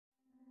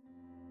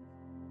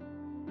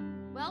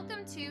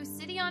Welcome to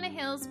City on a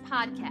Hill's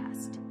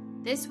podcast.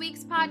 This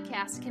week's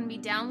podcast can be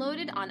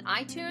downloaded on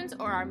iTunes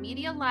or our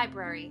media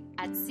library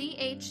at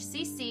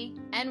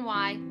chccny.com.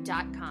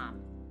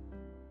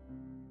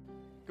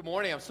 Good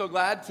morning. I'm so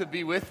glad to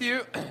be with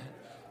you.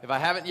 If I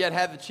haven't yet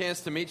had the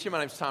chance to meet you, my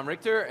name's Tom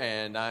Richter,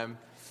 and I'm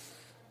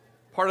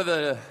part of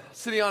the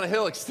City on a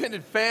Hill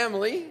extended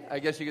family, I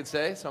guess you could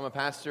say. So I'm a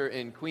pastor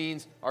in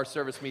Queens. Our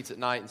service meets at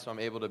night, and so I'm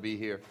able to be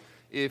here.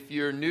 If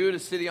you're new to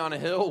City on a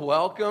Hill,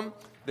 welcome.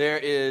 There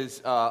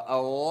is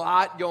a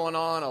lot going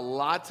on, a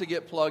lot to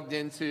get plugged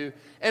into.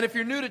 And if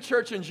you're new to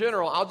church in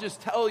general, I'll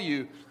just tell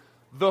you,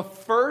 the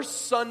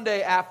first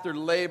Sunday after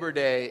Labor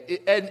Day,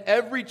 in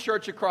every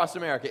church across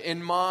America,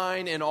 in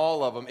mine and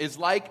all of them, is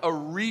like a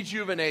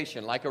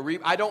rejuvenation,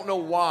 I don't know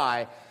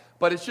why,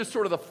 but it's just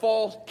sort of the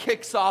fall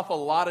kicks off a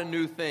lot of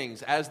new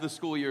things as the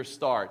school year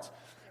starts.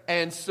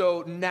 And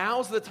so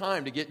now's the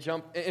time to get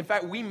jumped. In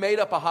fact, we made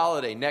up a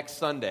holiday next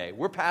Sunday.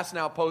 We're passing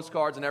out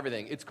postcards and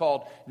everything. It's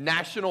called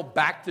National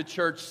Back to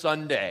Church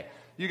Sunday.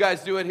 You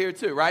guys do it here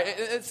too, right?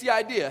 It's the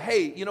idea.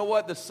 Hey, you know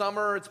what? The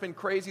summer, it's been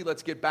crazy.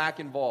 Let's get back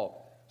involved.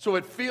 So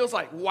it feels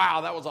like,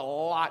 wow, that was a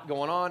lot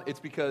going on. It's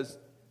because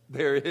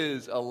there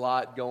is a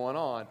lot going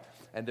on,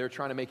 and they're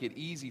trying to make it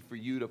easy for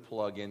you to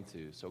plug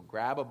into. So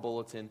grab a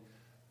bulletin.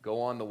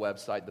 Go on the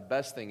website. The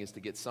best thing is to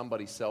get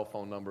somebody's cell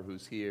phone number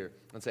who's here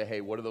and say, hey,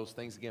 what are those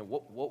things again?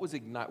 What was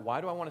Ignite?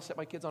 Why do I want to set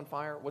my kids on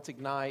fire? What's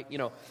Ignite?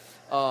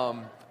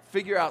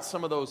 Figure out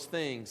some of those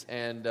things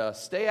and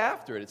stay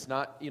after it. It's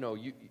not, you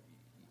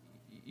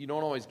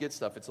don't always get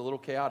stuff. It's a little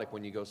chaotic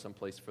when you go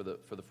someplace for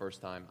the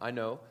first time. I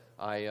know.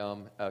 I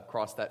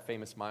crossed that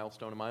famous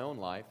milestone in my own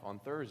life on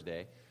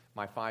Thursday.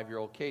 My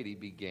 5-year-old Katie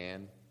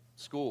began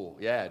school.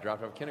 Yeah,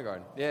 dropped out of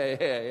kindergarten.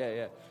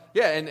 Yeah.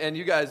 Yeah, and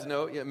you guys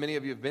know, many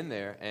of you have been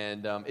there,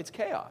 and it's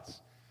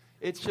chaos.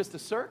 It's just a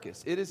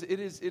circus. It is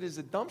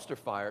a dumpster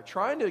fire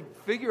trying to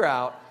figure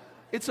out.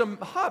 It's a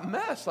hot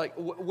mess. Like,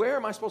 where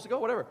am I supposed to go?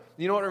 Whatever.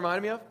 You know what it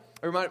reminded me of?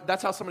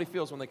 That's how somebody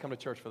feels when they come to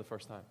church for the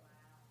first time.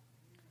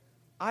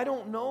 I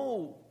don't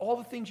know all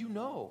the things you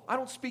know. I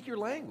don't speak your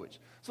language.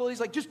 So he's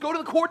like, just go to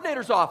the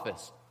coordinator's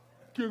office.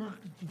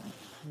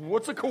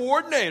 What's a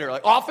coordinator?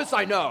 Like, office,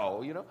 I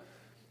know,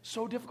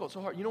 So difficult,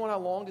 so hard. You know what I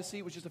long to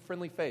see was just a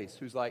friendly face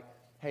who's like,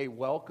 hey,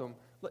 welcome.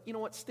 You know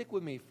what? Stick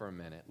with me for a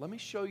minute. Let me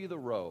show you the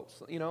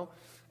ropes,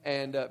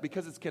 And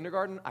because it's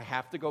kindergarten, I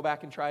have to go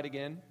back and try it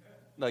again,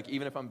 like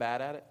even if I'm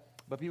bad at it.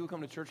 But people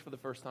come to church for the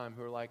first time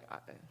who are like,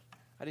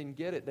 I didn't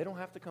get it. They don't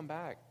have to come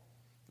back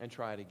and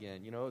try it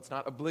again. It's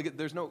not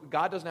obligatory.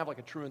 God doesn't have like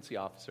a truancy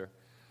officer.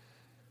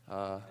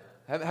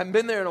 Haven't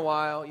been there in a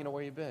while.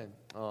 Where you been?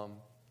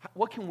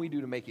 What can we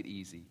do to make it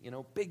easy?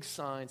 Big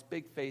signs,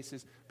 big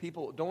faces.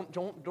 People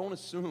don't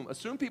assume.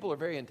 Assume people are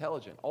very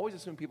intelligent. Always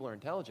assume people are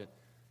intelligent,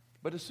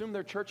 but assume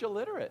they're church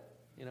illiterate,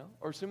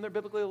 or assume they're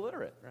biblically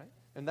illiterate, right?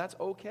 And that's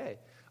okay.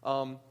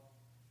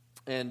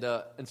 And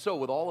so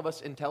with all of us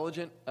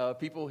intelligent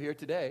people here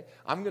today,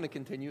 I'm going to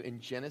continue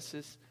in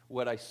Genesis,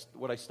 what I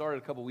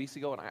started a couple weeks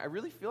ago, and I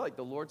really feel like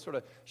the Lord sort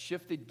of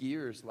shifted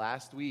gears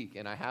last week,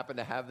 and I happened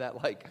to have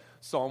that like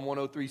Psalm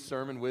 103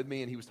 sermon with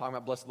me, and he was talking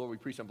about bless the Lord. We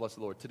preached on bless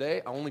the Lord.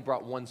 Today, I only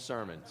brought one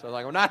sermon, so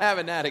we're not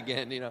having that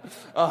again,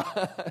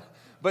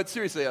 But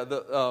seriously,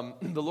 the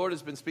Lord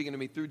has been speaking to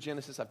me through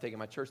Genesis. I've taken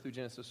my church through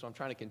Genesis, so I'm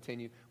trying to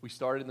continue. We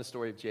started in the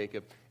story of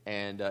Jacob,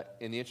 and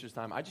in the interest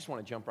of time, I just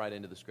want to jump right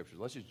into the scriptures.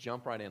 Let's just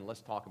jump right in.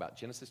 Let's talk about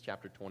Genesis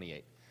chapter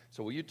 28.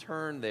 So will you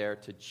turn there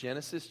to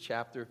Genesis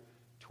chapter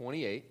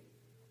 28,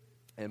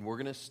 and we're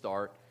going to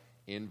start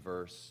in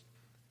verse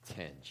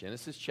 10.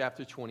 Genesis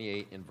chapter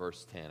 28 and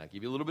verse 10. I'll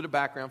give you a little bit of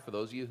background for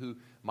those of you who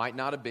might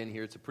not have been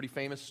here. It's a pretty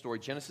famous story.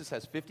 Genesis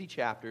has 50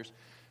 chapters,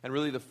 and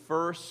really the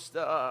first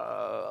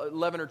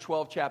 11 or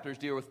 12 chapters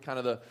deal with kind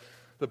of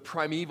the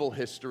primeval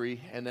history,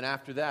 and then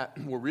after that,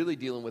 we're really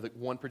dealing with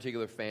one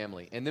particular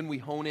family. And then we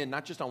hone in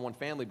not just on one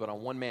family, but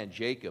on one man,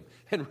 Jacob.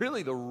 And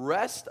really the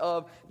rest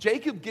of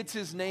Jacob gets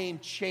his name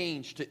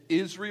changed to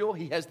Israel.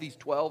 He has these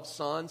 12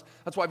 sons.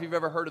 That's why if you've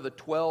ever heard of the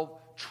 12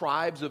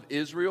 tribes of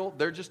Israel,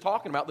 they're just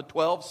talking about the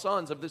 12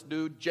 sons of this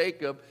dude,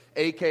 Jacob,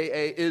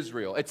 a.k.a.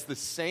 Israel. It's the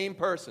same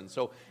person.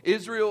 So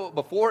Israel,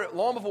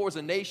 long before it was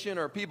a nation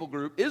or a people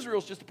group,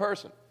 Israel's just a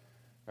person,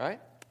 right?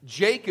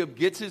 Jacob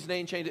gets his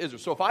name changed to Israel.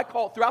 So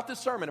throughout this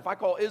sermon, if I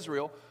call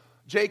Israel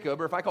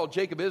Jacob, or if I call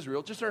Jacob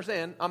Israel, just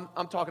understand,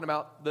 I'm talking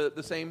about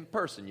the same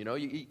person,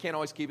 You can't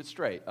always keep it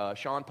straight.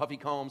 Sean Puffy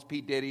Combs,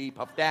 Pete Diddy,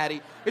 Puff Daddy.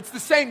 It's the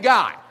same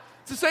guy.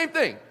 It's the same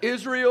thing.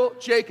 Israel,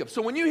 Jacob.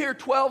 So when you hear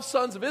 12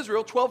 sons of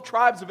Israel, 12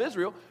 tribes of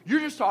Israel,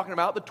 you're just talking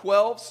about the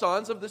 12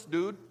 sons of this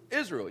dude,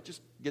 Israel. It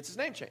just gets his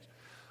name changed.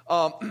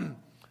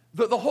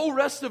 The whole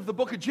rest of the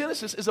book of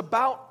Genesis is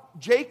about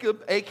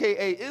Jacob,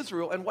 a.k.a.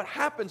 Israel, and what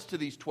happens to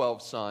these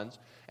 12 sons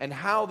and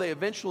how they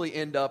eventually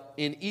end up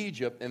in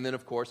Egypt. And then,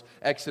 of course,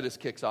 Exodus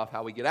kicks off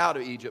how we get out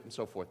of Egypt and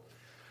so forth.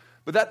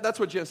 But that's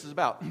what Genesis is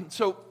about.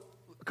 So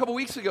a couple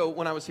weeks ago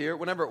when I was here,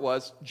 whenever it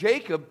was,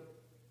 Jacob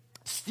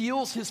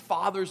steals his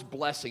father's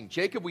blessing.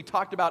 Jacob, we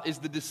talked about, is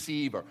the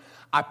deceiver.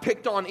 I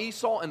picked on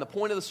Esau, and the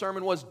point of the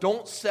sermon was,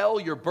 don't sell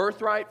your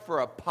birthright for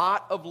a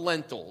pot of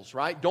lentils,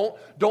 right?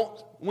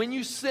 When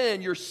you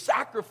sin, you're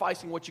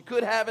sacrificing what you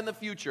could have in the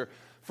future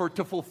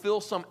to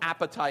fulfill some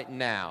appetite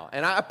now.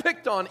 And I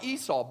picked on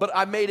Esau, but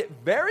I made it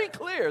very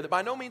clear that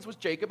by no means was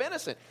Jacob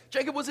innocent.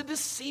 Jacob was a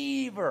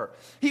deceiver.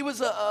 He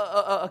was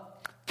a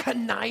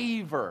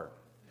conniver.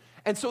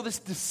 And so this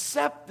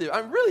deceptive,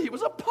 he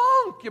was a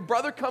punk. Your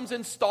brother comes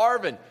in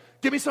starving.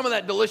 Give me some of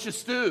that delicious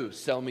stew.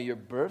 Sell me your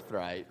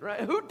birthright,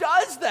 right? Who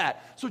does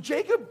that? So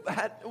Jacob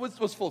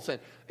was full of sin.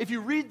 If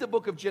you read the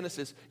book of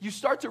Genesis, you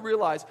start to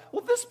realize,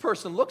 well, this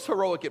person looks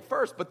heroic at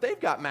first, but they've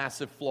got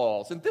massive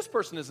flaws. And this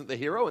person isn't the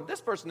hero, and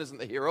this person isn't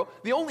the hero.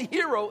 The only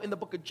hero in the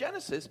book of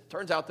Genesis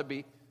turns out to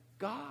be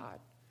God.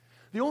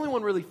 The only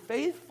one really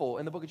faithful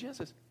in the book of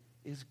Genesis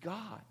is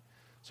God.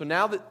 So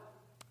now that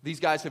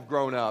these guys have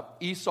grown up,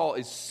 Esau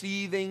is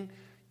seething.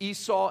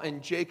 Esau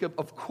and Jacob,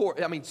 of course,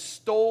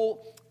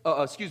 stole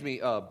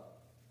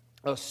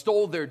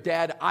their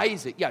dad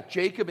Isaac. Yeah,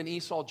 Jacob and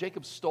Esau.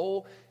 Jacob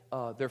stole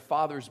their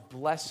father's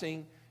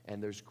blessing,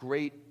 and there's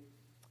great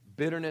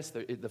bitterness.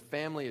 The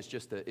family is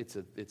just it's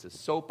a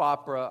soap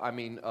opera,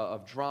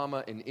 of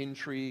drama and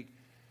intrigue.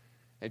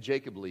 And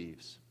Jacob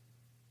leaves,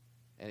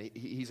 and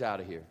he's out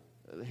of here.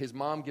 His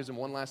mom gives him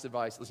one last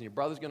advice. Listen, your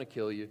brother's going to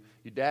kill you.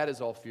 Your dad is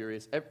all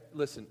furious.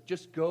 Listen,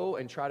 just go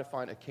and try to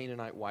find a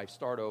Canaanite wife.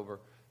 Start over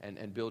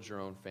and build your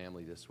own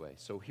family this way.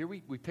 So here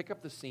we pick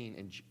up the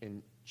scene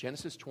in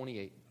Genesis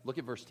 28. Look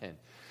at verse 10.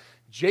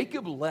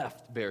 Jacob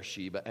left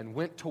Beersheba and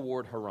went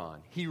toward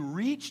Haran. He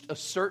reached a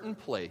certain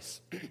place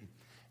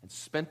and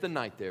spent the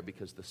night there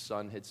because the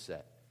sun had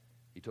set.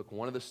 He took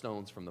one of the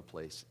stones from the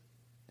place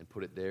and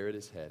put it there at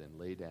his head and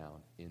lay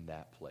down in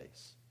that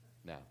place.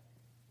 Now,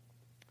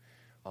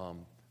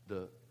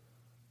 the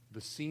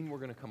scene we're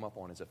going to come up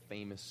on is a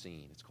famous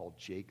scene. It's called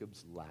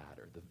Jacob's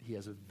Ladder. He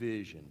has a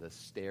vision, the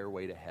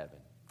stairway to heaven.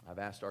 I've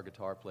asked our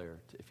guitar player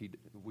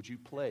would you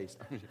play?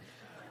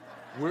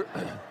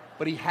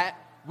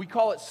 We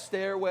call it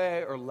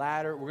stairway or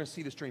ladder. We're going to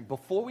see this dream.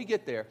 Before we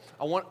get there,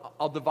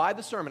 I'll divide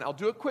the sermon. I'll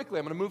do it quickly.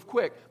 I'm going to move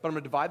quick, but I'm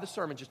going to divide the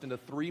sermon just into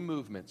 3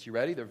 movements. You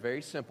ready? They're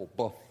very simple.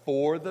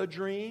 Before the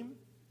dream,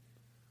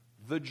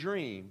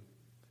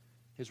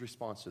 his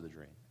response to the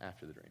dream,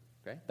 after the dream.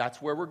 Okay?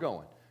 That's where we're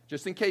going.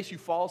 Just in case you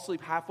fall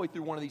asleep halfway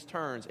through one of these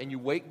turns and you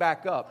wake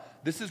back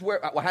up, this is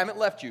where I haven't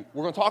left you.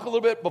 We're going to talk a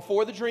little bit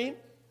before the dream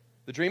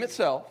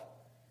itself,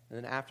 and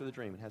then after the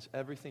dream. It has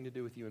everything to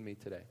do with you and me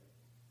today.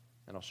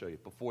 And I'll show you.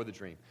 Before the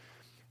dream.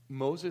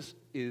 Moses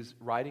is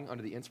writing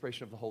under the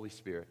inspiration of the Holy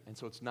Spirit. And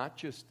so it's not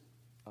just,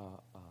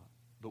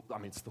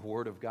 it's the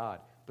Word of God.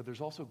 But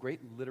there's also great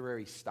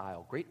literary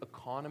style, great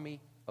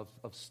economy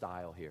of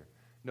style here.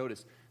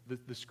 Notice,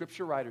 the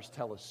scripture writers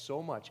tell us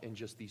so much in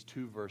just these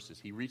 2 verses.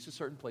 He reached a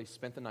certain place,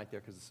 spent the night there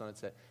because the sun had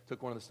set,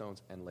 took one of the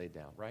stones and laid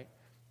down, right?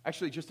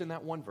 Actually, just in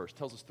that one verse,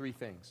 tells us 3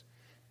 things.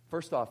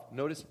 First off,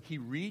 notice he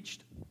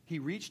reached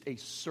a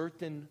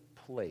certain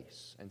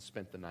place and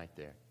spent the night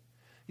there.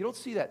 You don't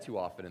see that too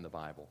often in the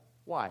Bible.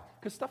 Why?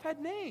 Because stuff had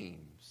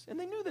names, and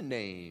they knew the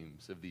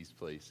names of these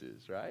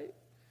places, right?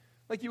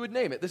 Like you would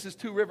name it. This is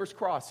 2 Rivers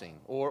Crossing,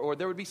 or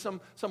there would be some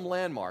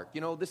landmark.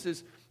 You know, this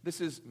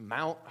is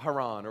Mount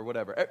Haran or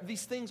whatever.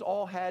 These things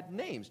all had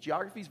names.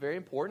 Geography is very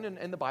important,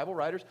 and the Bible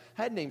writers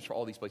had names for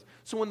all these places.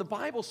 So when the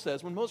Bible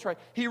says, when Moses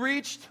writes, he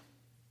reached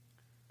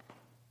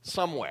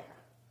somewhere,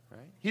 right?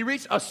 He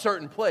reached a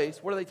certain place.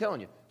 What are they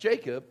telling you?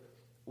 Jacob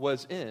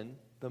was in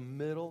the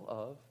middle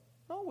of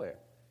nowhere.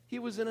 He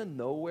was in a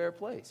nowhere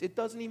place. It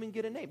doesn't even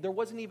get a name. There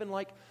wasn't even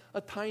like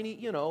a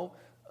tiny,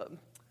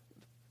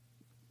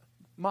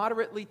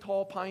 moderately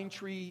tall pine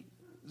tree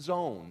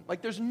zone.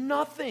 Like there's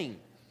nothing.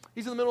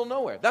 He's in the middle of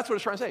nowhere. That's what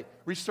it's trying to say.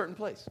 Reach a certain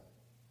place.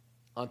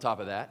 On top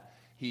of that,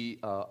 he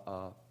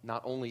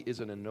not only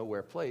is in a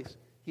nowhere place,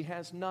 he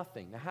has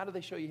nothing. Now, how do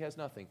they show you he has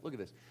nothing? Look at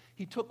this.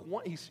 He took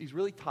one. He's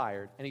really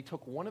tired, and he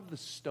took one of the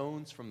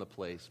stones from the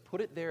place,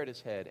 put it there at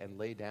his head, and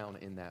lay down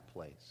in that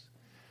place.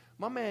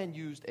 My man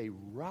used a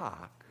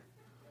rock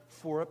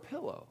for a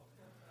pillow.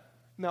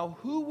 Now,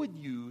 who would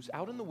use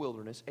out in the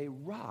wilderness a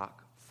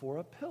rock for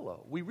a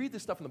pillow? We read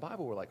this stuff in the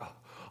Bible, we're like, oh,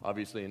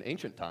 obviously in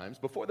ancient times,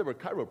 before there were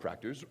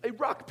chiropractors, a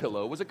rock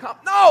pillow was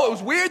No, it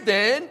was weird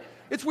then.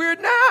 It's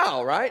weird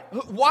now, right?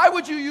 Why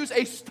would you use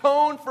a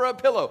stone for a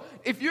pillow?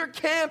 If you're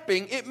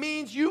camping, it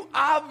means you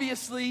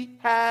obviously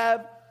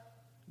have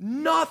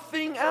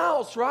nothing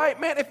else, right?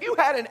 Man, if you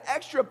had an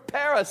extra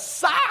pair of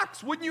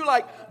socks, wouldn't you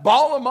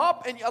ball them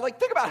up? And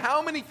think about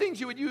how many things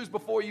you would use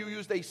before you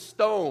used a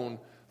stone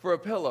for a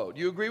pillow. Do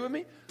you agree with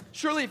me?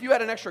 Surely if you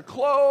had an extra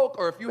cloak,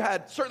 or if you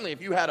had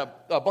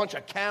a bunch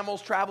of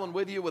camels traveling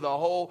with you with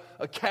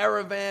a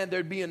caravan,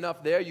 there'd be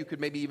enough there. You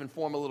could maybe even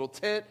form a little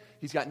tent.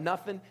 He's got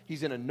nothing.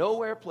 He's in a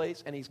nowhere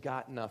place, and he's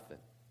got nothing.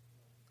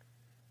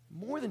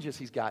 More than just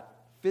he's got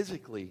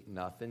physically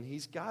nothing.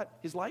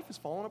 His life is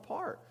falling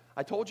apart.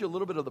 I told you a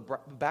little bit of the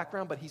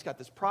background, but he's got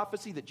this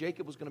prophecy that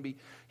Jacob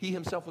he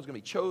himself was going to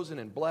be chosen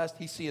and blessed.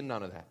 He's seeing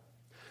none of that.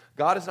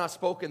 God has not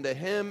spoken to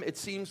him, it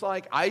seems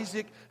like.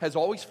 Isaac has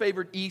always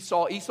favored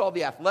Esau. Esau,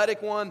 the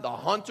athletic one, the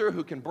hunter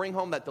who can bring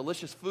home that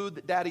delicious food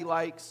that daddy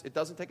likes. It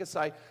doesn't take a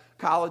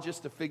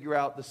psychologist to figure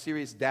out the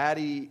serious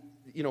daddy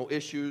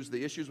issues,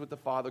 the issues with the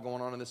father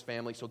going on in this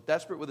family. So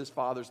desperate with his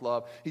father's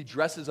love, he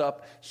dresses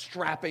up,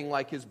 strapping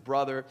like his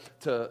brother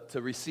to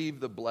receive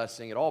the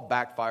blessing. It all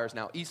backfires.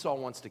 Now Esau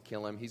wants to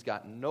kill him. He's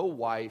got no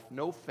wife,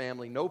 no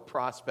family, no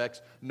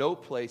prospects, no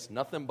place,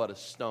 nothing but a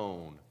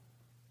stone.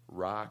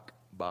 Rock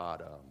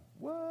bottom.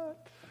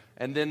 What?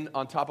 And then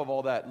on top of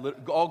all that,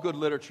 all good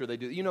literature they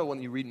do. You know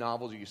when you read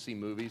novels or you see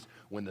movies,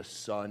 when the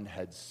sun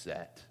had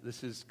set.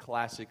 This is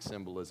classic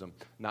symbolism,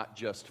 not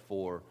just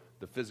for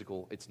the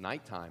physical, it's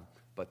nighttime,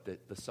 but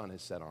that the sun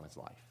has set on his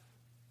life.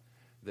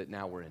 That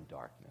now we're in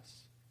darkness.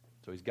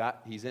 So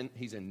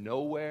he's in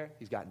nowhere,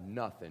 he's got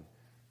nothing,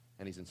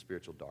 and he's in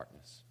spiritual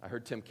darkness. I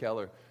heard Tim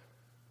Keller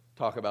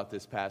talk about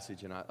this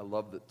passage, and I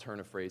love the turn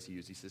of phrase he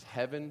used. He says,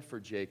 heaven for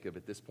Jacob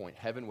at this point,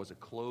 heaven was a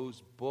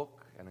closed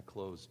book and a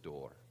closed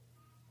door.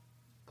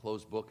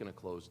 Closed book and a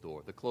closed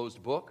door. The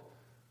closed book,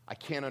 I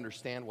can't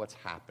understand what's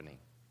happening.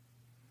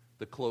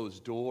 The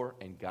closed door,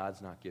 and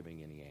God's not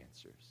giving any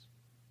answers.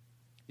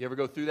 You ever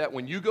go through that?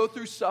 When you go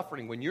through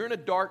suffering, when you're in a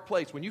dark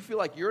place, when you feel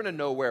like you're in a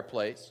nowhere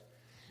place,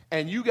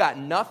 and you got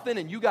nothing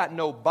and you got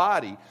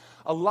nobody,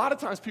 a lot of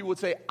times people would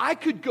say, I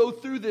could go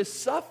through this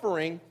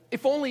suffering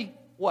if only,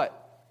 what?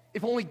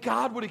 If only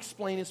God would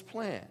explain his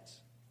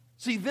plans.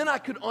 See, then I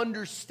could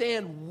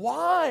understand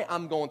why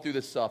I'm going through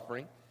this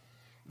suffering.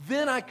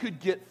 Then I could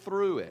get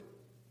through it.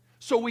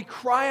 So we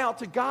cry out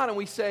to God and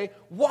we say,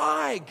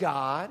 why,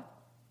 God?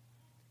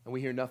 And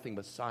we hear nothing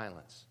but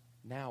silence.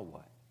 Now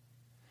what?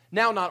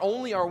 Now not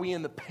only are we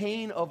in the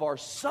pain of our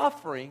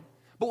suffering,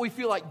 but we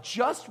feel like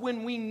just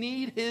when we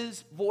need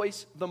his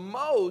voice the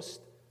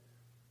most,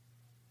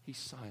 he's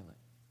silent.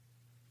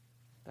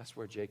 That's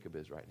where Jacob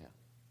is right now.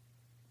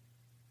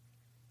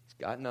 He's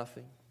got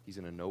nothing. He's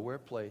in a nowhere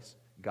place.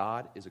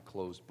 God is a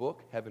closed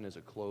book. Heaven is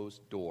a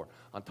closed door.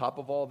 On top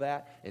of all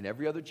that, in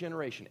every other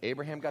generation,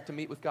 Abraham got to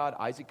meet with God.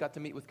 Isaac got to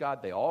meet with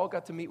God. They all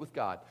got to meet with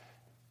God.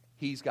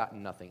 He's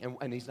gotten nothing.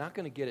 And he's not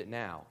going to get it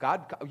now.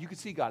 God, you can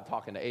see God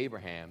talking to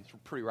Abraham. He's a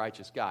pretty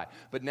righteous guy.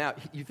 But now,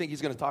 you think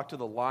he's going to talk to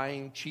the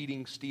lying,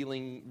 cheating,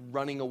 stealing,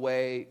 running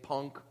away,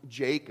 punk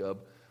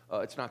Jacob.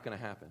 It's not going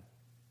to happen.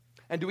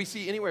 And do we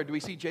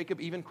see Jacob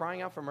even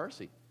crying out for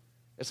mercy?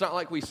 It's not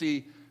like we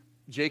see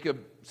Jacob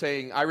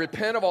saying, I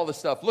repent of all this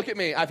stuff. Look at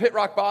me. I've hit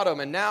rock bottom,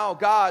 and now,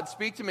 God,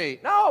 speak to me.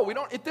 No, we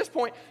don't. At this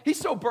point, he's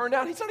so burned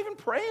out, he's not even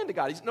praying to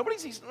God.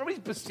 Nobody's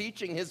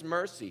beseeching his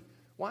mercy.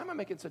 Why am I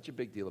making such a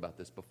big deal about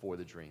this before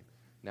the dream?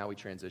 Now we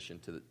transition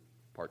to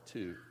part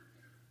 2,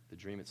 the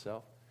dream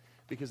itself.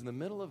 Because in the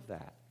middle of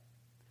that,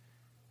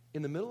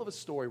 in the middle of a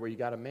story where you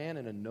got a man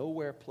in a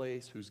nowhere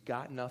place who's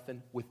got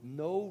nothing, with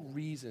no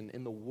reason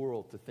in the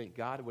world to think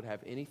God would have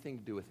anything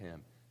to do with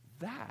him,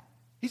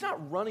 he's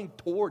not running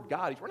toward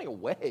God, he's running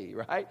away,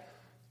 right?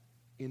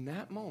 In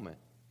that moment,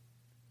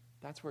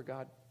 that's where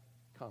God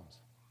comes.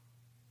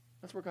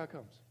 That's where God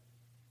comes.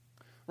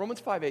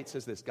 Romans 5:8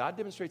 says this, God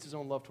demonstrates his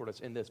own love toward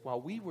us in this,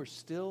 while we were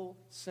still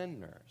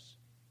sinners,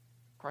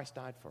 Christ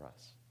died for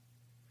us.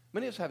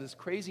 Many of us have this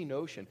crazy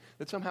notion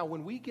that somehow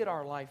when we get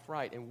our life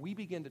right and we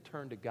begin to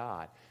turn to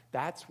God,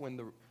 that's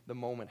when the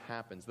moment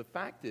happens. The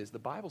fact is, the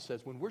Bible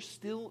says when we're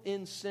still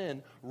in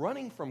sin,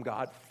 running from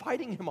God,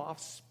 fighting him off,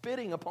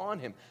 spitting upon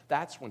him,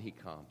 that's when he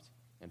comes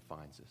and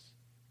finds us,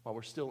 while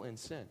we're still in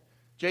sin.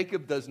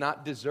 Jacob does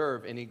not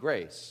deserve any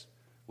grace,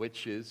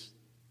 which is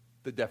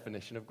the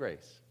definition of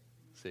grace.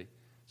 See?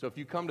 So if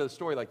you come to a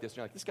story like this and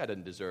you're like, this guy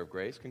doesn't deserve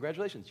grace,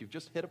 congratulations, you've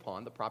just hit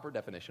upon the proper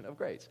definition of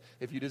grace.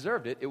 If you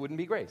deserved it, it wouldn't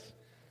be grace.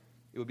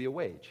 It would be a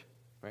wage,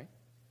 right?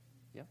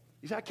 Yeah.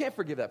 You say, I can't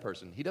forgive that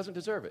person. He doesn't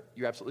deserve it.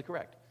 You're absolutely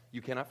correct.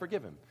 You cannot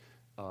forgive him.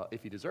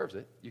 If he deserves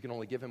it, you can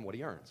only give him what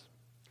he earns.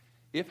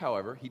 If,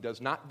 however, he does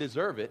not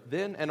deserve it,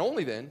 then and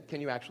only then can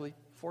you actually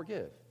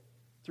forgive.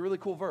 It's a really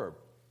cool verb.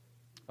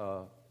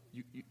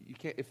 You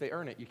can't, if they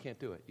earn it, you can't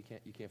do it.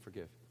 You can't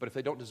forgive. But if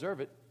they don't deserve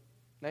it,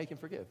 now you can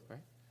forgive,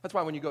 right? That's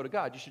why when you go to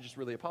God, you should just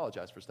really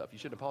apologize for stuff. You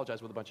shouldn't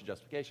apologize with a bunch of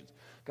justifications.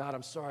 God,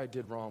 I'm sorry I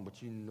did wrong,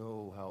 but you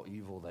know how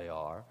evil they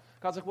are.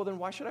 God's like, well, then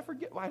why should I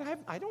forgive?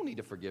 I don't need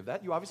to forgive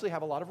that. You obviously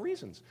have a lot of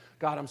reasons.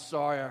 God, I'm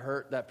sorry I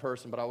hurt that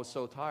person, but I was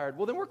so tired.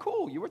 Well, then we're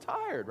cool. You were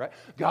tired, right?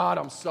 God,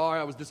 I'm sorry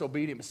I was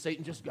disobedient, but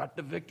Satan just got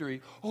the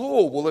victory.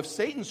 Oh, well, if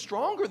Satan's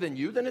stronger than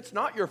you, then it's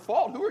not your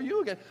fault. Who are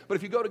you again? But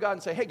if you go to God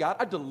and say, hey, God,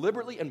 I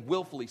deliberately and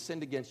willfully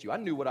sinned against you. I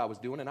knew what I was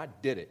doing, and I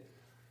did it.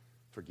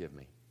 Forgive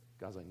me.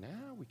 God's like,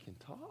 now we can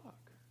talk.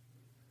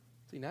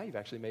 See, now you've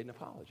actually made an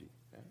apology.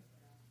 Right?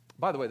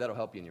 By the way, that'll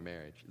help you in your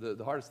marriage.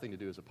 The hardest thing to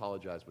do is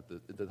apologize.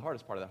 The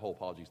hardest part of that whole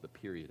apology is the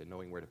period and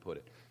knowing where to put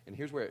it. And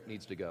here's where it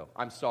needs to go.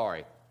 I'm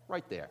sorry.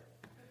 Right there.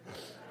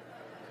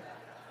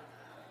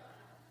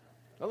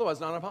 Otherwise,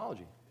 not an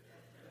apology.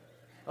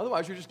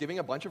 Otherwise, you're just giving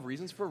a bunch of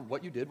reasons for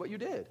what you did,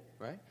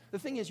 right? The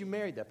thing is, you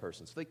married that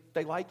person. So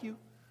they like you.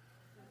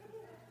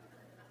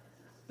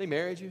 They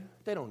married you.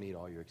 They don't need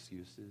all your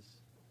excuses.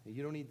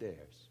 You don't need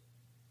theirs.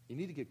 You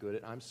need to get good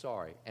at, I'm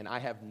sorry, and I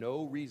have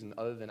no reason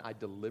other than I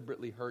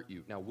deliberately hurt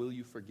you. Now, will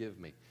you forgive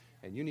me?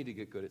 And you need to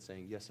get good at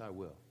saying, yes, I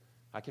will.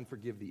 I can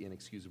forgive the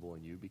inexcusable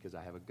in you because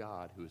I have a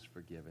God who has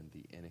forgiven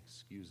the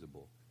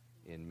inexcusable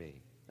in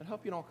me. It'll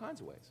help you in all kinds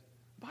of ways.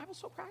 The Bible's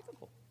so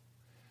practical.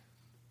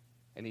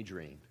 And he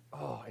dreamed.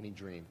 Oh, and he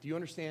dreamed. Do you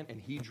understand?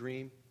 And he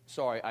dreamed.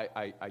 Sorry,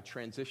 I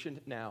transitioned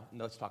now.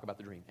 Let's talk about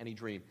the dream. And he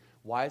dreamed.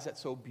 Why is that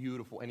so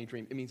beautiful? And he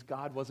dreamed. It means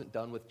God wasn't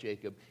done with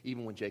Jacob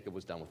even when Jacob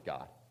was done with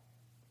God.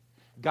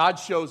 God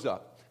shows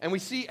up. And we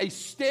see a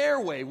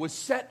stairway was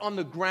set on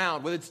the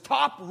ground with its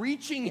top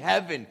reaching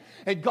heaven.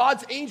 And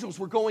God's angels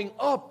were going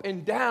up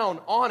and down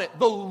on it.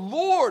 The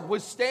Lord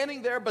was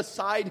standing there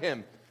beside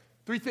him.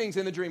 3 things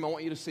in the dream I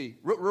want you to see.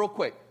 Real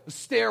quick. The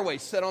stairway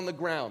set on the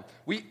ground.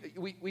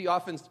 We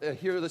often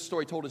hear this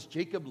story told as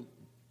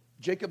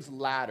Jacob's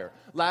ladder.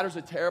 Ladder's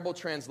a terrible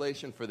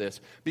translation for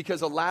this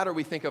because a ladder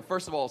we think of,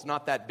 first of all, is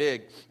not that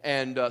big.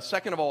 And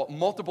second of all,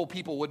 multiple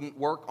people wouldn't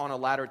work on a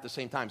ladder at the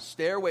same time.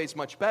 Stairway's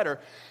much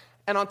better.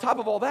 And on top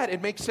of all that, it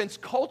makes sense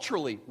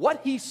culturally.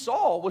 What he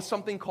saw was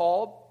something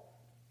called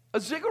a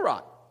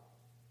ziggurat.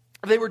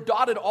 They were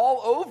dotted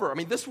all over. I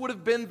mean, this would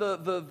have been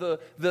the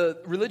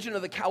religion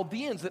of the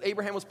Chaldeans that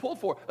Abraham was pulled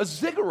for. A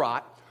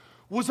ziggurat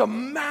was a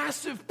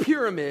massive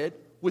pyramid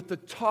with the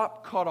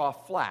top cut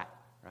off flat.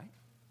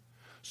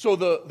 So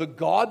the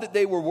god that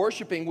they were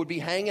worshiping would be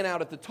hanging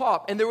out at the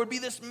top, and there would be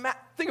this,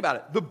 think about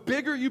it, the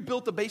bigger you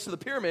built the base of the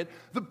pyramid,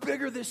 the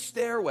bigger this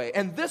stairway.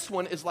 And this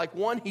one is like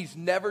one he's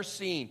never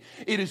seen.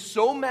 It is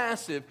so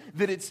massive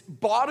that its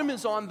bottom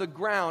is on the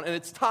ground, and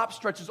its top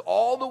stretches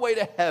all the way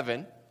to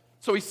heaven.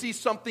 So he sees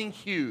something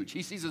huge.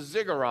 He sees a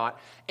ziggurat,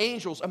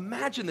 angels.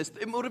 Imagine this.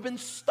 It would have been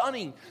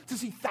stunning to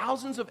see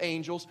thousands of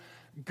angels.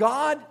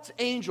 God's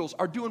angels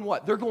are doing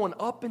what? They're going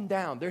up and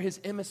down. They're his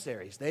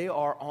emissaries. They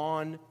are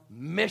on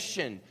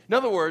mission. In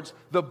other words,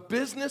 the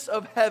business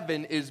of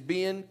heaven is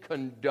being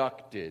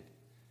conducted,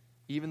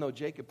 even though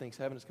Jacob thinks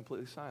heaven is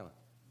completely silent.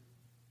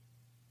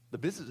 The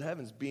business of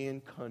heaven is being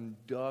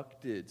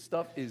conducted.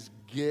 Stuff is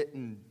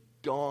getting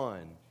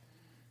done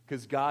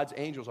because God's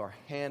angels are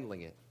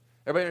handling it.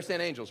 Everybody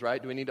understand angels,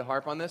 right? Do we need to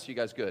harp on this? You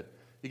guys good?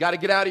 You got to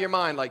get out of your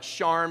mind like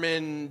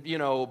Charmin,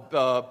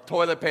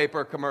 toilet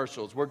paper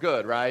commercials. We're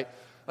good, right?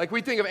 Like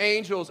we think of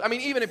angels. I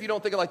mean, even if you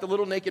don't think of like the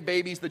little naked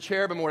babies, the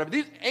cherubim or whatever.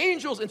 These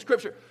angels in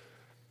Scripture.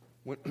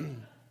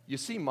 When you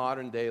see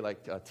modern day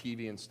like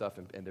TV and stuff,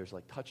 and there's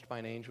like touched by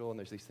an angel, and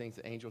there's these things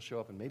that angels show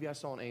up, and maybe I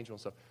saw an angel and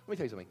stuff. Let me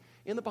tell you something.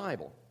 In the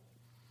Bible,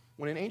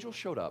 when an angel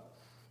showed up,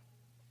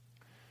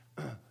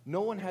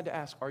 no one had to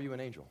ask, are you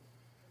an angel?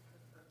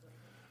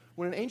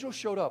 When an angel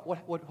showed up,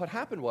 what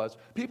happened was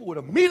people would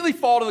immediately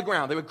fall to the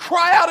ground. They would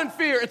cry out in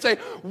fear and say,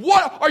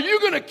 what, are you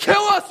going to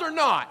kill us or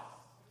not?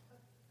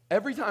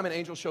 Every time an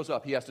angel shows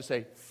up, he has to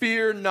say,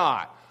 fear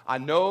not. I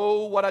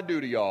know what I do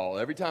to y'all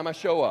every time I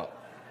show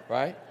up,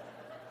 right?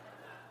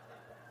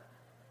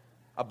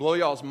 I blow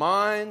y'all's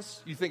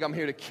minds. You think I'm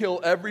here to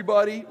kill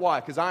everybody. Why?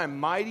 Because I am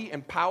mighty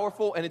and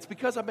powerful, and it's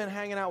because I've been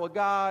hanging out with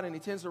God, and he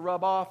tends to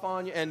rub off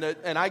on you, and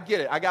I get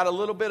it. I got a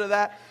little bit of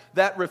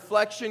that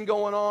reflection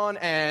going on,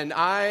 and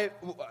I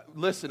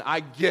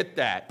get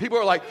that. People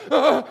are like,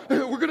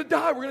 we're going to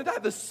die, we're going to die.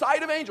 The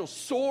sight of angels,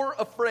 sore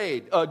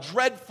afraid,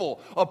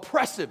 dreadful,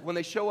 oppressive. When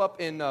they show up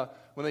in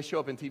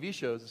TV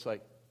shows, it's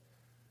like,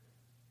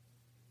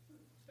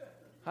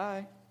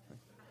 hi,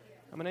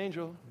 I'm an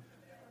angel.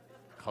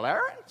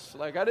 Clarence?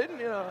 Like I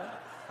didn't,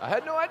 I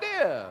had no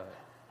idea.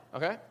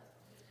 Okay?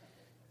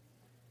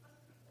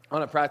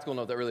 On a practical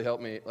note, that really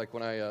helped me. Like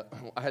when I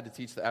had to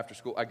teach the after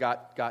school, I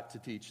got to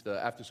teach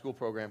the after school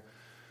program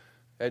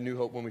at New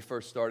Hope when we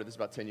first started. This is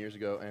about 10 years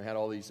ago, and I had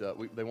all these.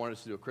 They wanted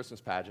us to do a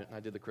Christmas pageant, and I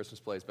did the Christmas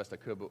play as best I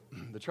could. But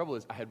the trouble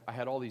is, I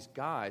had all these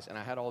guys, and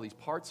I had all these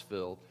parts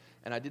filled,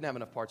 and I didn't have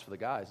enough parts for the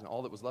guys, and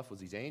all that was left was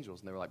these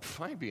angels, and they were like,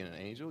 I ain't being an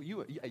angel.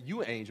 You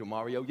an angel,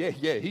 Mario? Yeah,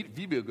 he'd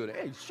be a good.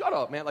 Hey, shut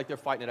up, man! Like they're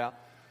fighting it out.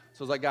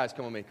 So I was like, guys,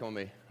 come with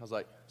me. I was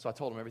like, so I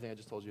told them everything I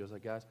just told you. I was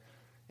like, guys,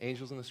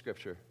 angels in the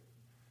Scripture,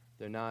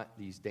 they're not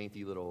these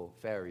dainty little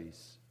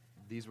fairies.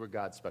 These were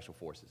God's special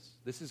forces.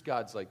 This is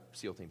God's like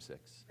SEAL Team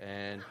 6.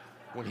 And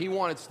when he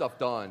wanted stuff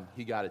done,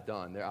 he got it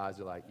done. Their eyes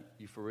are like,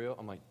 you for real?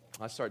 I'm like,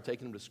 I started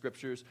taking them to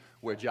Scriptures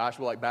where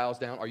Joshua like bows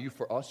down. Are you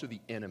for us or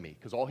the enemy?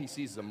 Because all he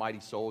sees is a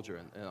mighty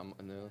soldier, and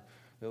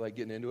they're like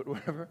getting into it,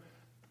 whatever.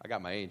 I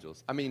got my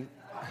angels. I mean,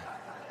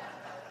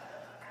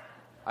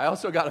 I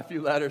also got a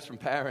few letters from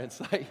parents.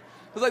 Like,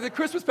 it was like the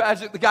Christmas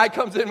pageant, the guy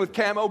comes in with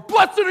camo.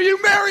 Blessed are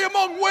you, Mary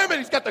among women.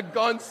 He's got the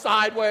gun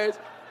sideways.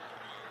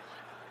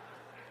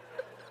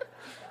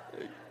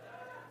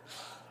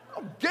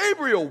 Oh,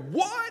 Gabriel,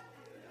 what?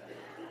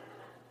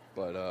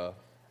 But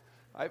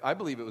I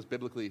believe it was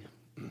biblically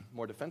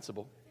more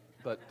defensible.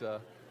 But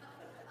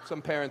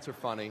some parents are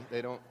funny.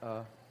 They don't...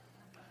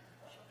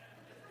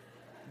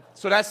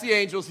 So that's the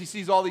angels. He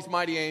sees all these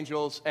mighty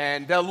angels.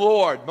 And the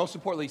Lord, most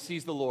importantly,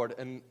 sees the Lord.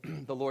 And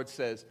the Lord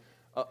says,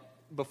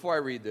 before I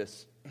read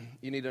this,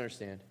 you need to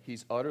understand,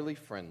 he's utterly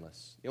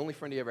friendless. The only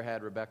friend he ever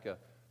had, Rebecca,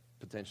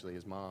 potentially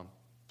his mom.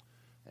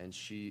 And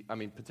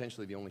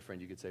potentially the only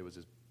friend you could say was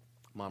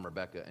mom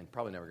Rebecca, and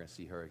probably never going to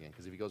see her again,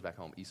 because if he goes back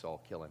home, Esau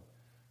will kill him.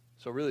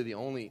 So really the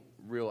only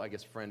real, I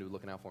guess, friend who was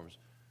looking out for him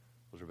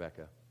was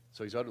Rebecca.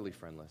 So he's utterly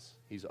friendless.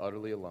 He's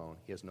utterly alone.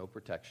 He has no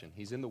protection.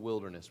 He's in the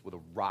wilderness with a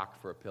rock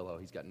for a pillow.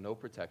 He's got no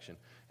protection,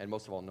 and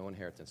most of all, no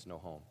inheritance, no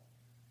home.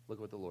 Look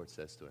what the Lord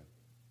says to him.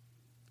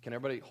 Can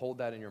everybody hold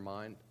that in your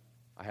mind?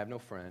 I have no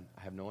friend,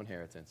 I have no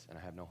inheritance, and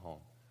I have no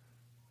home.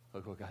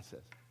 Look what God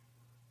says.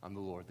 I'm the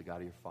Lord, the God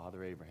of your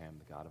father Abraham,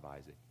 the God of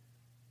Isaac.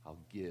 I'll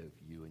give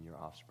you and your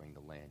offspring the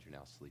land you're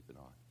now sleeping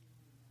on.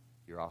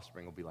 Your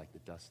offspring will be like the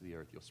dust of the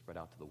earth. You'll spread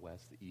out to the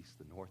west, the east,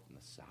 the north, and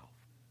the south.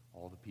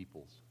 All the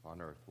peoples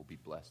on earth will be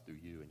blessed through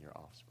you and your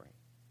offspring.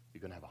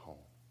 You're going to have a home.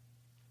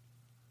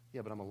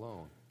 Yeah, but I'm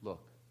alone.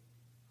 Look,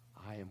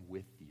 I am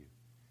with you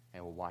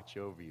and will watch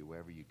over you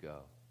wherever you go,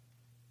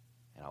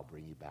 and I'll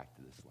bring you back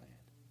to this land.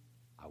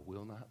 I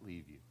will not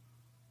leave you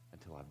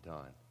until I've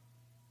done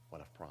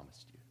what I've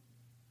promised you.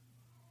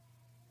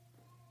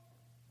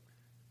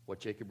 What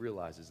Jacob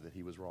realizes is that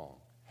he was wrong.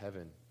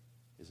 Heaven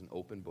is an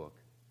open book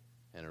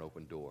and an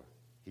open door.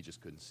 He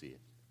just couldn't see it.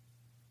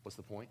 What's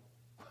the point?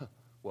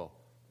 Well,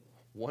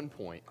 one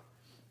point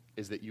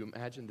is that you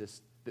imagine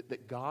this,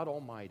 that God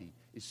Almighty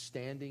is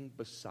standing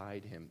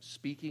beside him,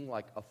 speaking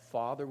like a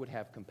father would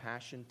have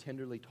compassion,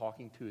 tenderly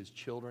talking to his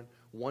children.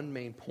 One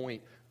main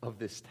point of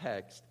this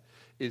text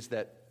is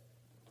that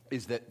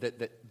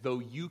though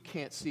you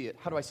can't see it,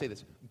 how do I say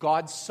this?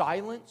 God's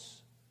silence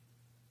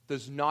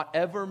does not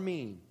ever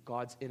mean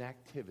God's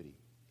inactivity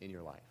in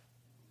your life.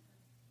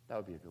 That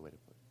would be a good way to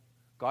put it.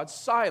 God's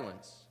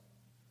silence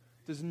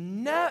does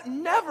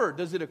never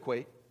does it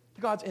equate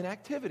to God's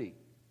inactivity.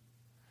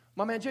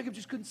 My man Jacob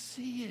just couldn't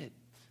see it.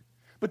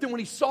 But then when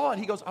he saw it,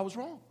 he goes, I was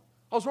wrong.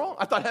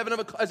 I thought heaven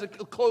as a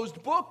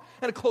closed book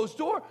and a closed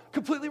door.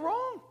 Completely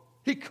wrong.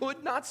 He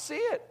could not see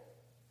it.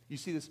 You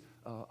see this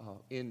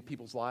in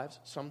people's lives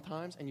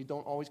sometimes, and you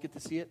don't always get to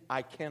see it.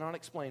 I cannot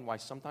explain why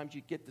sometimes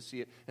you get to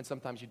see it and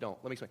sometimes you don't.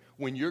 Let me explain.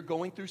 When you're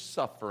going through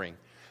suffering,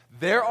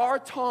 there are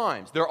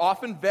times, they're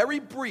often very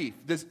brief.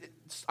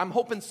 I'm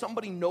hoping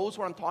somebody knows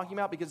what I'm talking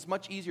about, because it's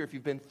much easier if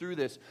you've been through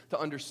this to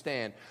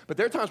understand. But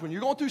there are times when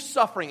you're going through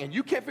suffering and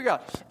you can't figure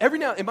out. Every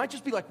now, it might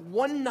just be like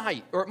one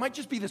night, or it might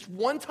just be this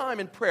one time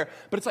in prayer,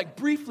 but it's like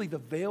briefly the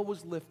veil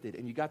was lifted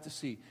and you got to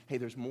see, hey,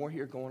 there's more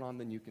here going on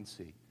than you can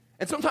see.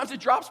 And sometimes it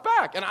drops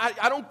back, and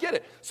I don't get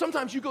it.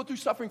 Sometimes you go through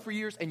suffering for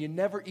years and you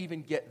never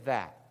even get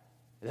that.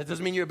 That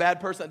doesn't mean you're a bad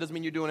person. That doesn't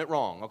mean you're doing it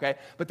wrong, okay?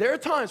 But there are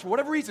times, for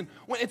whatever reason,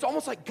 when it's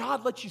almost like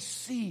God lets you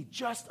see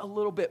just a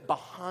little bit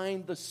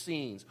behind the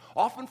scenes,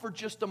 often for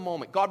just a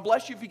moment. God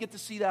bless you if you get to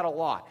see that a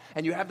lot,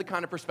 and you have the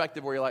kind of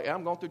perspective where you're like,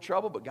 I'm going through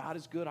trouble, but God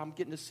is good. I'm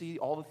getting to see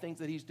all the things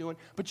that he's doing.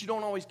 But you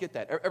don't always get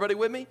that. Everybody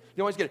with me? You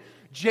don't always get it.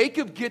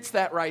 Jacob gets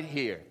that right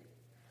here.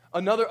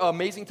 Another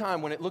amazing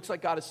time when it looks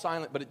like God is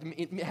silent, but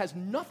it has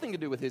nothing to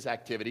do with his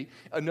activity.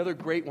 Another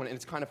great one, and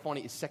it's kind of funny,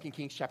 is 2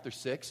 Kings chapter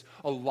 6.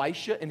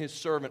 Elisha and his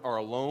servant are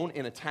alone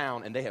in a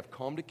town, and they have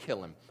come to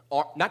kill him.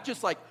 Not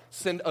just like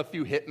send a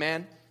few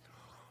hitmen.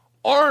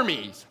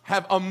 Armies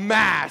have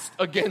amassed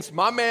against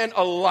my man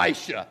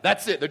Elisha.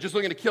 That's it. They're just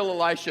looking to kill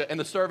Elisha. And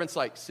the servant's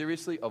like,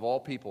 seriously, of all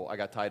people I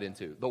got tied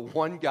into, the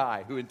one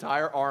guy who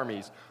entire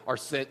armies are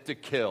sent to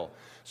kill.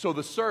 So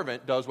the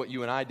servant does what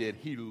you and I did.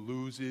 He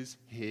loses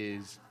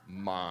his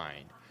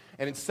mind.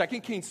 And in 2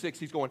 Kings 6,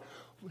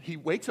 he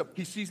wakes up,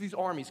 he sees these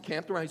armies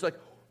camped around. He's like,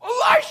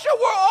 Elisha,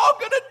 we're all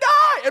going to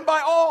die. And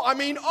by all, I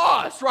mean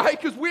us,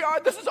 right? Because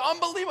this is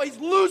unbelievable. He's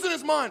losing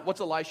his mind.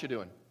 What's Elisha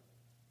doing?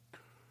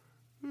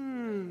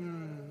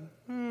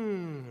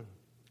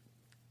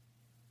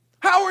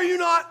 How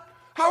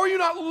are you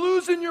not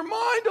losing your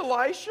mind,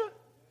 Elisha?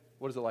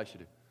 What does Elisha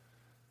do?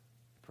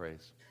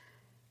 Praise.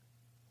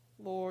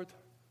 Lord,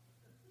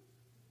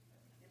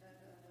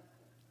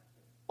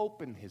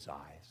 open his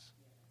eyes.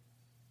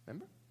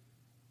 Remember?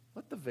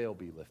 Let the veil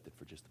be lifted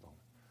for just a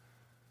moment.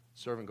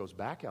 Servant goes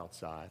back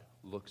outside,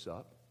 looks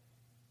up,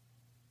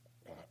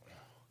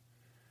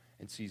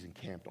 and sees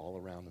encamped all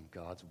around them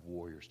God's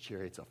warriors,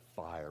 chariots of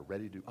fire,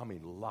 ready to,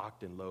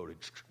 locked and loaded.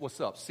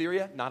 What's up?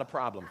 Syria? Not a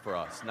problem for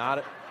us.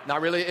 Not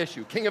really an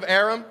issue. King of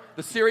Aram,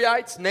 the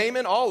Syrites,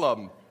 Naaman, all of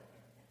them.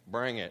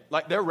 Bring it.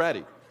 Like, they're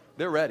ready.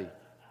 They're ready.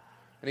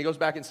 And he goes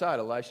back inside.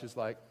 Elisha's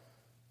like,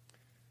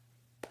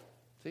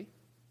 see?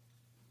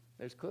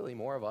 There's clearly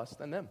more of us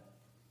than them.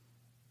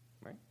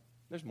 Right?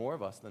 There's more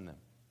of us than them.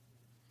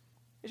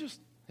 It's just,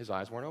 his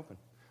eyes weren't open.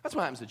 That's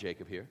what happens to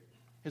Jacob here.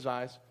 His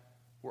eyes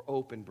were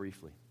open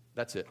briefly.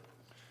 That's it.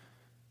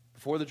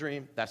 Before the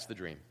dream, that's the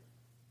dream.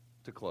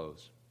 To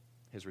close,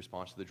 his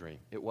response to the dream.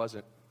 It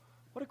wasn't,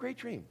 what a great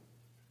dream.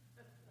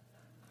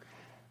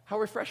 How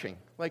refreshing.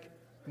 Like,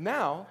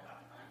 now,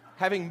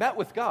 having met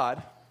with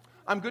God,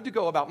 I'm good to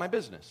go about my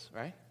business,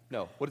 right?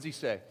 No. What does he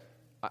say?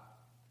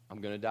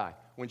 I'm going to die.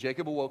 When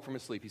Jacob awoke from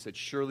his sleep, he said,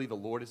 surely the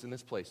Lord is in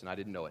this place, and I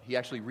didn't know it. He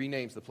actually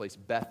renames the place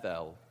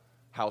Bethel,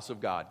 house of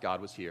God.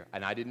 God was here,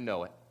 and I didn't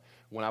know it.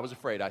 When I was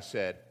afraid, I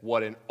said,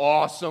 what an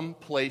awesome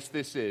place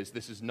this is.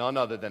 This is none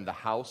other than the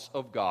house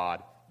of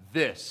God.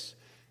 This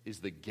is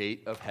the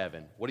gate of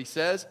heaven. What he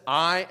says,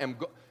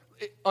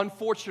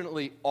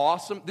 Unfortunately,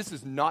 awesome. This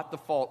is not the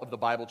fault of the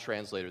Bible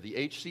translator. The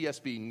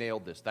HCSB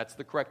nailed this. That's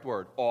the correct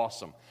word,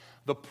 awesome.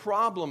 The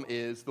problem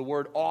is the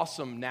word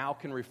awesome now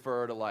can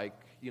refer to a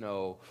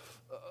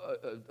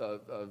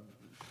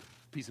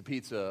piece of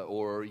pizza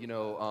or,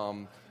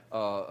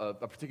 a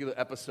particular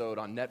episode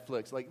on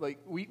Netflix.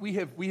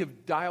 We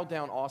have dialed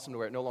down awesome to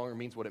where it no longer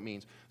means what it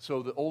means.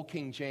 So the old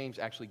King James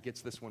actually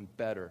gets this one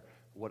better.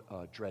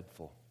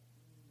 Dreadful.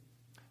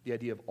 The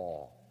idea of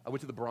awe. I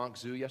went to the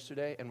Bronx Zoo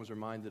yesterday and was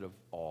reminded of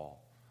awe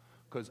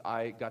because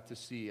I got to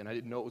see, and I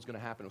didn't know it was going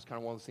to happen. It was kind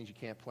of one of those things you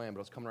can't plan, but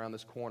I was coming around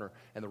this corner,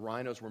 and the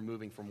rhinos were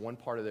moving from one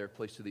part of their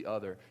place to the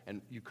other,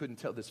 and you couldn't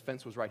tell. This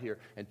fence was right here,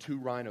 and 2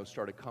 rhinos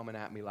started coming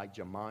at me like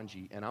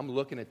Jumanji, and I'm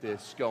looking at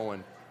this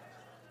going,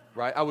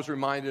 right? I was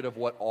reminded of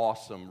what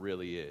awesome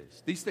really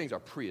is. These things are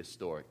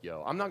prehistoric,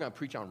 yo. I'm not going to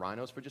preach on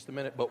rhinos for just a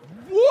minute, but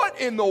what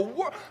in the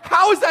world?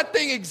 How does that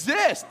thing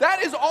exist?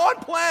 That is on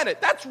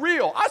planet. That's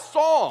real. I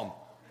saw them.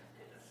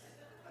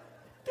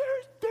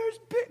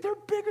 They're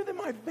bigger than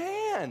my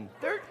van.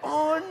 They're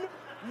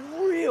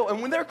unreal.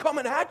 And when they're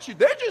coming at you,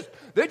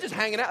 they're just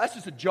hanging out. That's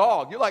just a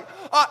jog. You're like,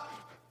 I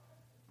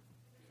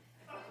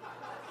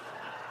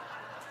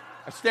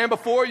stand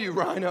before you,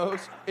 rhinos,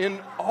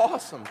 in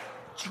awesome,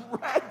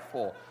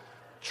 dreadful.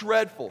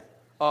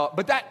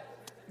 But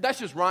that's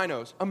just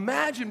rhinos.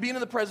 Imagine being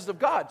in the presence of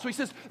God. So he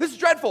says, this is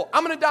dreadful.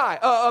 I'm going to die.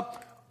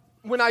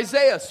 When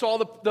Isaiah saw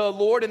the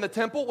Lord in the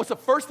temple, what's the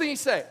first thing he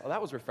said? Oh,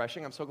 that was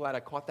refreshing. I'm so glad I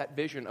caught that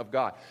vision of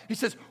God. He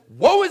says,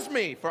 woe is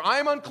me, for I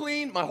am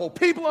unclean. My whole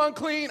people are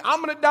unclean.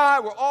 I'm going to die.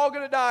 We're all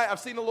going to die. I've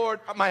seen the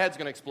Lord. My head's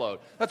going to explode.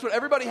 That's what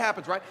everybody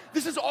happens, right?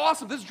 This is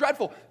awesome. This is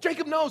dreadful.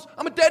 Jacob knows,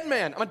 I'm a dead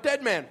man. I'm a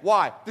dead man.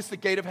 Why? This is the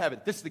gate of heaven.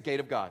 This is the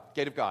gate of God.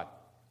 Gate of God.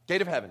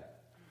 Gate of heaven.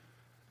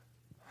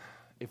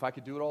 If I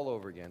could do it all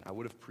over again, I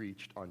would have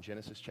preached on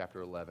Genesis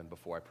chapter 11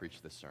 before I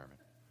preached this sermon.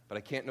 But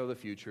I can't know the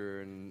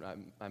future, and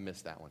I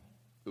missed that one.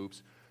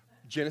 Oops.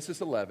 Genesis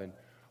 11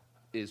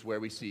 is where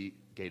we see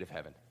gate of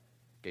heaven,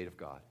 gate of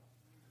God.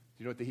 Do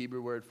you know what the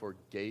Hebrew word for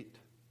gate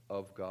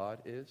of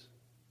God is?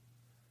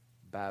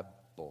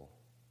 Babel.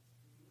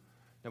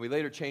 Now, we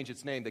later changed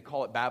its name. They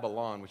call it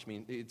Babylon, which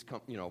means,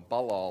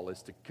 Balal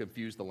is to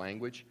confuse the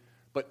language.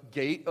 But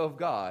gate of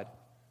God,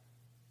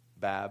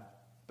 Babel.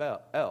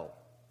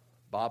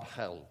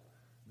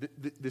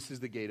 This is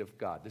the gate of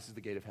God. This is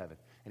the gate of heaven.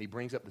 And he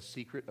brings up the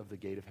secret of the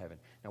gate of heaven.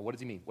 Now, what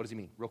does he mean? What does he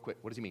mean? Real quick,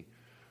 what does he mean?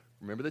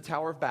 Remember the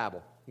Tower of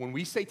Babel. When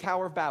we say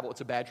Tower of Babel, it's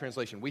a bad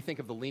translation. We think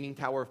of the Leaning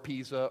Tower of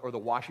Pisa or the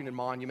Washington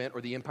Monument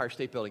or the Empire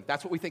State Building.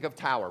 That's what we think of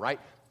tower, right?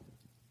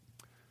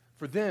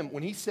 For them,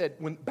 when he said,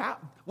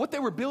 what they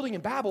were building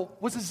in Babel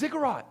was a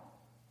ziggurat.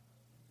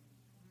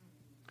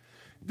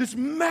 This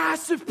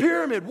massive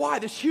pyramid. Why?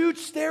 This huge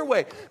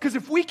stairway. Because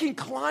if we can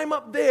climb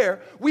up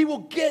there, we will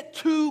get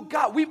to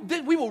God. We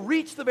will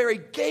reach the very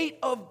gate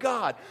of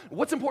God.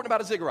 What's important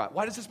about a ziggurat?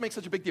 Why does this make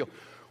such a big deal?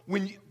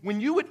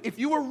 If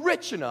you were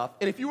rich enough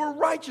and if you were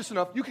righteous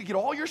enough, you could get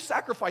all your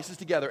sacrifices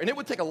together, and it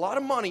would take a lot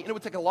of money and it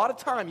would take a lot of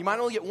time. You might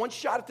only get one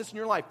shot at this in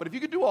your life, but if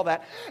you could do all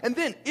that, and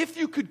then if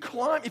you could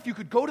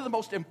go to the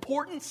most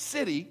important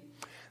city,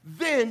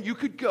 then you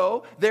could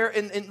go there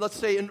in let's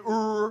say in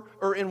Ur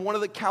or in one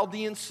of the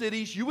Chaldean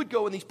cities. You would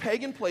go in these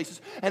pagan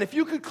places, and if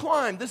you could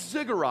climb this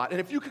ziggurat, and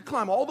if you could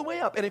climb all the way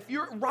up, and if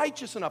you're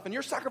righteous enough, and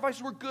your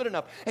sacrifices were good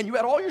enough, and you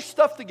had all your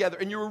stuff together,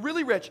 and you were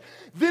really rich,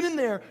 then in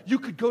there, you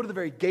could go to the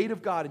very gate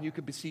of God, and you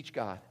could beseech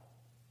God.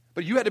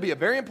 But you had to be a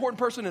very important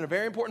person in a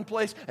very important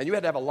place, and you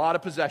had to have a lot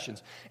of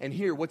possessions. And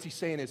here, what's he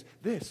saying is,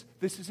 this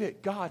is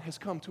it. God has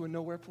come to a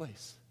nowhere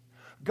place.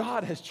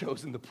 God has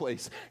chosen the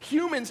place.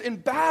 Humans in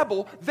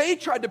Babel, they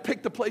tried to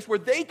pick the place where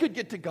they could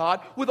get to God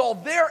with all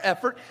their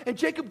effort. And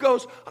Jacob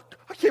goes,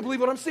 I can't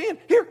believe what I'm seeing.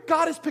 Here,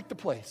 God has picked the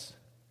place.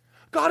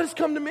 God has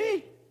come to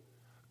me.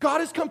 God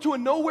has come to a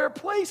nowhere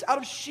place out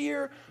of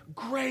sheer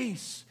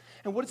grace.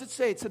 And what does it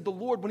say? It said the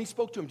Lord, when he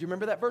spoke to him, do you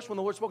remember that verse? When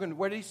the Lord spoke to him,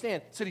 where did he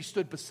stand? It said he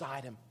stood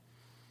beside him.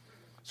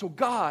 So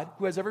God,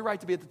 who has every right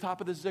to be at the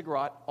top of the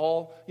ziggurat,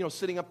 all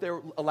sitting up there,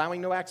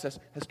 allowing no access,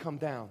 has come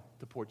down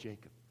to poor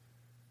Jacob.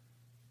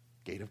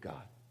 Gate of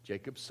God.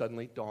 Jacob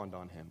suddenly dawned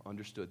on him,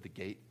 understood the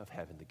gate of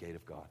heaven, the gate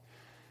of God.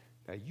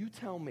 Now you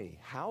tell me,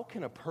 how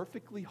can a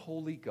perfectly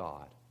holy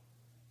God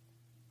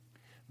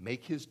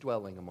make his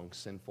dwelling among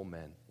sinful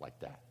men like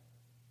that?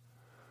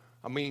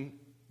 I mean,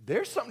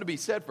 there's something to be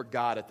said for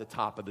God at the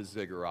top of the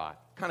ziggurat.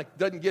 Kind of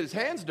doesn't get his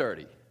hands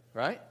dirty,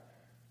 right?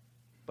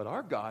 But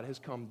our God has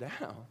come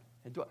down.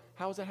 And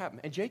how does that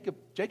happen? And Jacob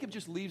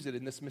just leaves it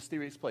in this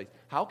mysterious place.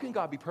 How can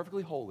God be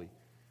perfectly holy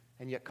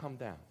and yet come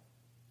down?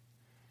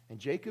 And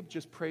Jacob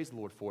just praised the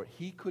Lord for it.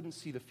 He couldn't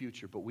see the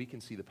future, but we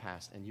can see the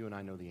past, and you and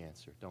I know the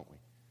answer, don't we?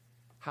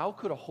 How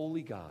could a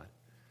holy God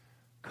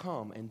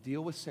come and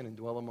deal with sin and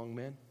dwell among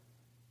men?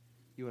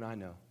 You and I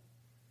know.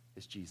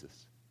 It's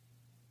Jesus.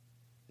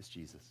 It's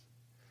Jesus.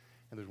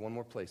 And there's one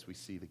more place we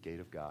see the gate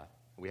of God.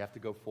 We have to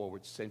go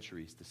forward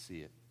centuries to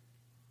see it.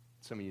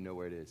 Some of you know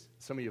where it is.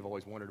 Some of you have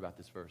always wondered about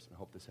this verse, and I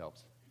hope this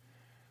helps.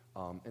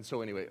 And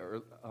so anyway,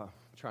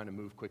 trying to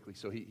move quickly.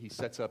 So he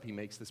sets up, he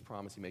makes this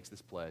promise, he makes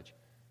this pledge.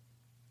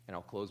 And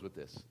I'll close with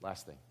this.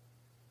 Last thing.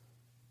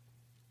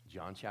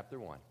 John chapter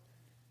 1.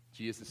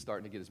 Jesus is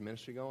starting to get his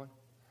ministry going.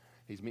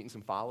 He's meeting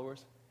some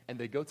followers. And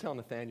they go tell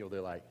Nathanael,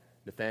 they're like,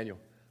 Nathanael,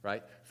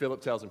 right?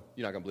 Philip tells him,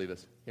 you're not going to believe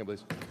this. You can't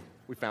believe this.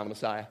 We found the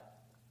Messiah.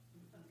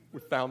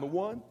 We found the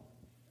one.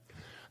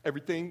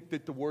 Everything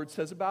that the word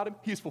says about him,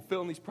 he's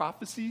fulfilling these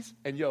prophecies.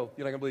 And you're not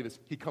going to believe this.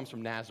 He comes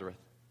from Nazareth.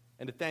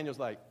 And Nathanael's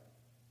like,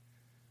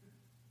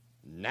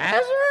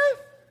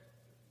 Nazareth?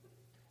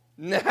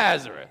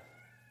 Nazareth.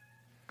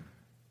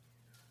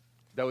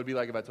 That would be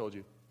like if I told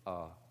you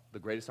the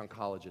greatest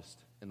oncologist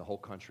in the whole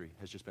country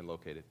has just been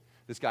located.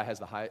 This guy has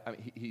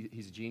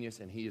he's a genius,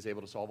 and he is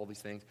able to solve all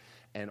these things.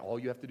 And all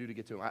you have to do to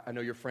get to him, I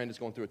know your friend is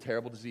going through a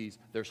terrible disease.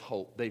 There's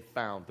hope. They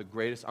found the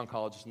greatest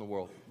oncologist in the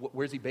world.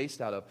 Where's he based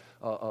out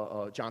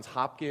of? Johns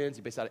Hopkins.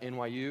 He's based out of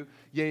NYU.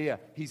 Yeah.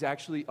 He's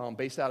actually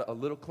based out of a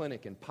little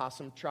clinic in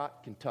Possum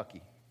Trot,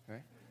 Kentucky.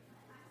 Right?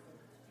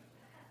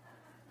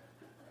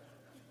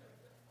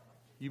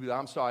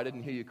 I'm sorry, I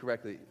didn't hear you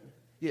correctly.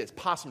 Yeah, it's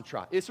Possum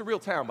Trot. It's a real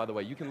town, by the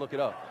way. You can look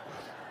it up.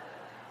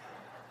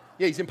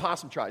 Yeah, he's in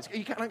Possum Trot.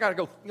 You kind of got to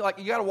go,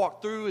 you got to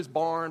walk through his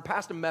barn,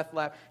 past a meth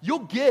lab. You'll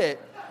get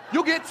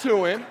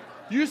to him.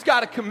 You just got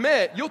to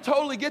commit. You'll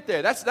totally get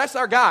there. That's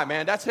our guy,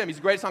 man. That's him. He's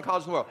the greatest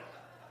oncologist in the world.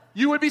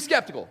 You would be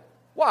skeptical.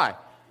 Why?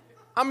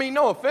 I mean,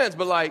 no offense,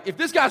 but if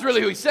this guy's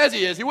really who he says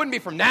he is, he wouldn't be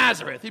from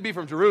Nazareth. He'd be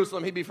from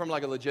Jerusalem. He'd be from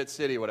a legit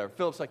city or whatever.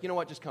 Philip's like, you know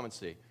what? Just come and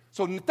see.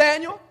 So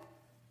Nathanael,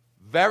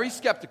 very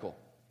skeptical.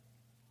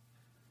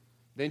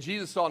 Then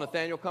Jesus saw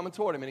Nathanael coming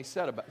toward him, and he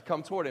said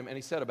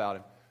about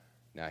him,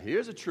 now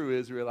here's a true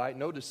Israelite.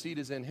 No deceit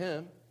is in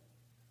him.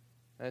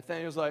 And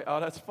Nathanael's like, oh,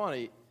 that's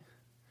funny.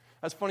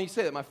 That's funny you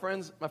say that. My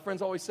friends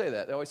always say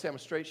that. They always say I'm a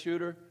straight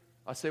shooter.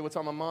 I say what's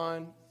on my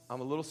mind. I'm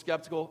a little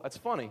skeptical. That's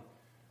funny.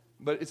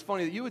 But it's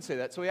funny that you would say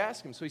that. So he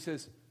asked him. So he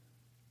says,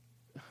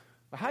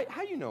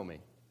 how you know me?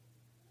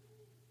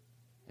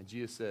 And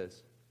Jesus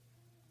says,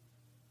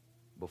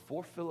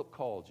 before Philip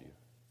called you,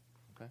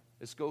 okay?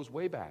 This goes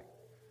way back.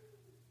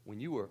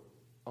 When you were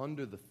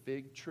under the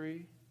fig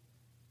tree,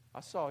 I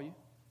saw you.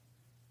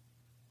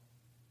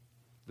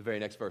 The very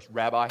next verse,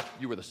 Rabbi,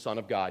 you were the Son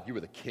of God. You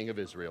were the King of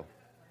Israel.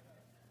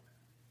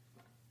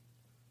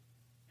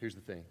 Here's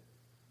the thing.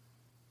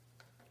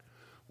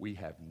 We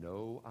have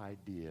no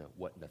idea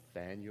what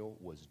Nathanael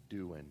was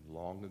doing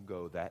long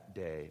ago that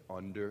day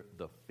under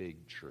the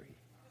fig tree.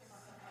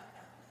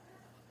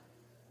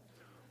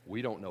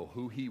 We don't know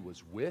who he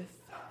was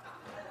with.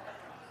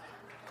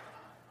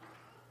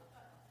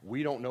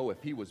 We don't know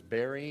if he was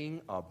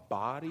burying a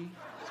body.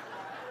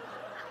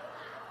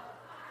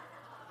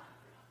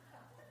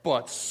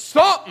 But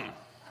something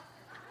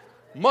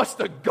must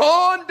have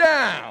gone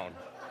down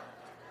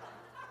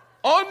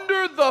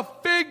under the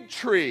fig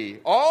tree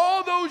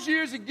all those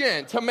years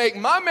again to make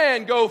my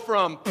man go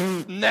from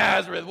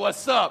Nazareth,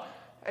 what's up?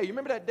 Hey, you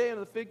remember that day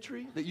under the fig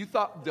tree that you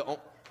thought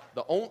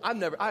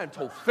I haven't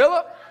told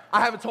Philip, I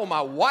haven't told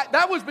my wife.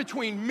 That was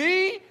between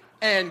me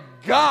and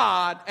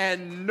God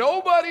and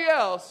nobody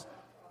else.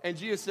 And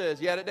Jesus says,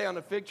 yeah, that day on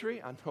the fig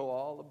tree, I know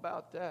all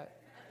about that.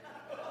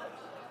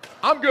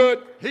 I'm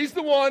good. He's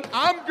the one.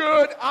 I'm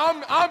good. I'm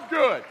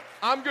good.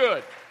 I'm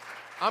good.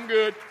 I'm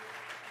good.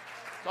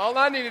 That's all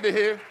I needed to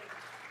hear.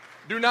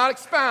 Do not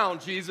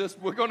expound, Jesus.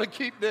 We're going to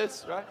keep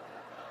this, right?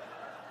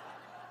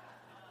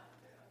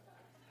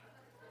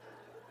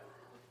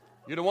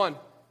 You're the one.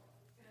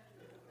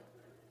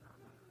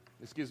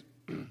 This give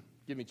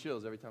me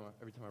chills every time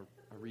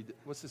I read it.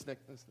 What's this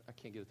next? I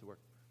can't get it to work.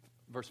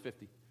 Verse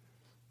 50.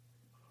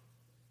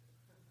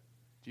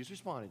 Jesus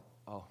responded,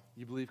 oh,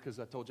 you believe because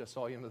I told you I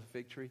saw you under the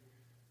fig tree?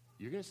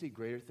 You're going to see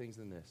greater things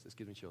than this. This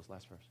gives me chills.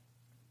 Last verse.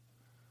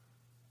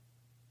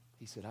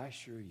 He said, I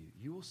assure you,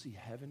 you will see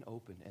heaven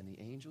open and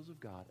the angels of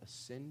God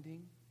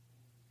ascending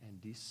and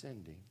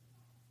descending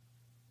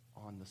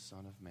on the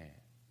Son of Man.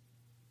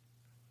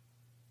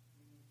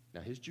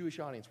 Now, his Jewish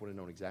audience would have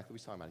known exactly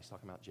what he's talking about. He's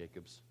talking about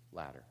Jacob's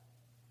ladder.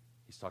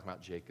 He's talking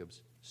about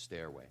Jacob's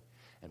stairway.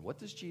 And what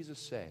does Jesus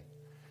say?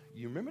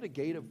 You remember the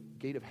gate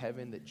of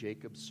heaven that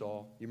Jacob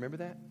saw? You remember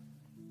that?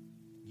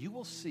 You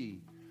will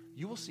see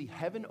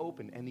heaven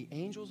open and the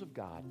angels of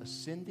God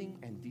ascending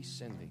and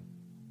descending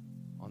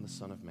on the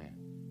Son of Man.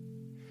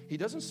 He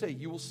doesn't say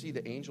you will see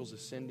the angels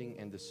ascending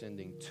and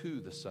descending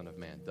to the Son of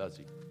Man, does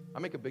he? I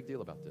make a big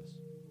deal about this.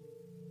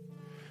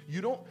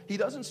 He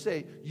doesn't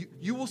say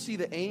you will see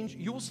the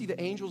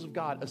angels of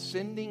God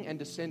ascending and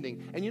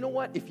descending. And you know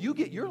what? If you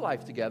get your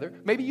life together,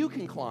 maybe you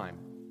can climb.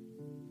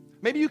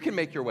 Maybe you can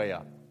make your way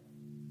up.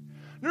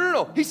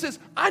 No. He says,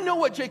 I know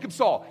what Jacob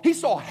saw. He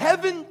saw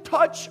heaven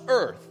touch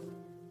earth.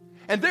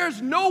 And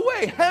there's no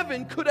way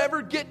heaven could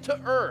ever get to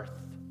earth.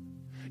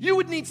 You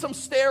would need some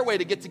stairway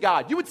to get to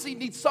God. You would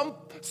need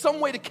some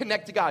way to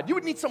connect to God. You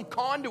would need some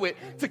conduit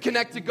to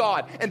connect to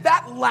God. And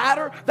that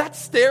ladder, that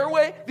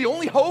stairway, the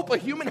only hope a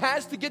human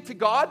has to get to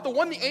God, the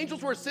one the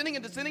angels were ascending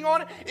and descending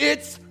on,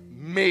 it's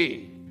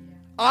me.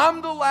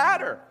 I'm the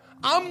ladder.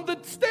 I'm the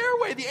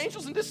stairway. The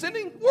angels in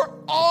descending were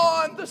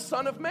on the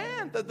Son of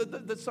Man.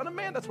 The Son of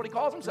Man, that's what he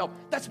calls himself.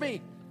 That's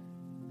me.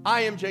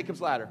 I am Jacob's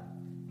ladder.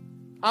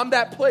 I'm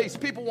that place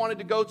people wanted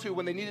to go to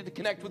when they needed to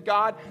connect with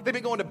God. They've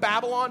been going to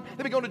Babylon.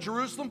 They've been going to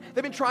Jerusalem.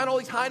 They've been trying all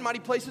these high and mighty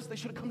places. They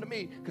should have come to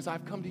me because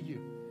I've come to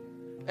you.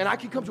 And I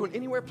can come to an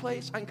anywhere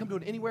place. I can come to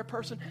an anywhere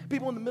person.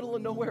 People in the middle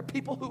of nowhere.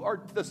 People who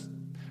are,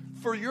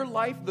 for your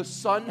life, the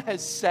sun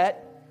has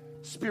set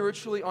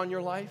spiritually on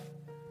your life.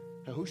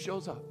 And who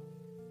shows up?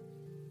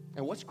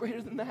 And what's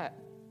greater than that?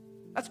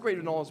 That's greater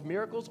than all his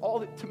miracles.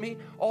 To me,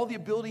 all the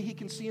ability he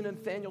can see in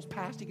Nathaniel's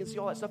past. He can see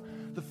all that stuff.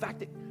 The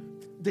fact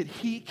that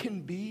he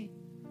can be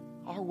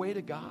our way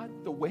to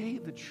God, the way,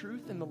 the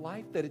truth, and the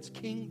life, that it's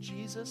King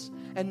Jesus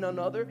and none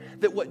other,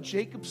 that what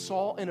Jacob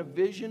saw in a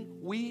vision,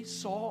 we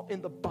saw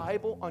in the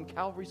Bible on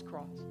Calvary's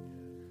cross.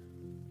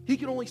 He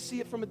can only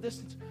see it from a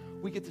distance.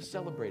 We get to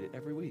celebrate it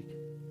every week.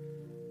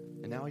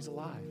 And now he's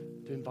alive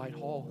to invite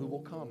all who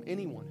will come,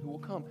 anyone who will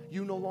come.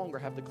 You no longer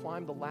have to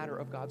climb the ladder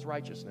of God's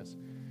righteousness.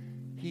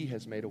 He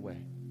has made a way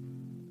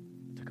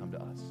to come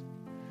to us.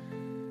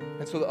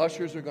 And so the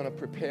ushers are going to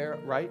prepare,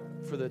 right,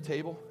 for the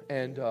table.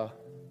 And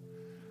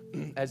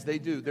as they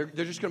do, they're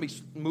just going to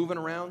be moving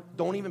around.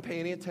 Don't even pay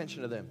any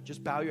attention to them.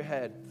 Just bow your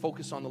head.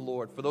 Focus on the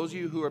Lord. For those of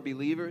you who are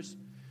believers,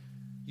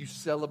 you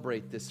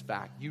celebrate this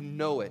fact. You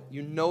know it.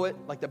 You know it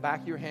like the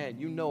back of your hand.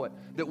 You know it.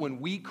 That when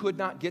we could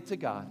not get to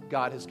God,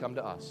 God has come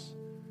to us.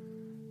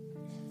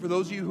 For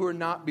those of you who are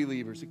not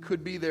believers, it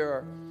could be there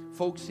are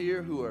folks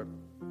here who are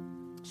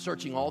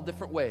searching all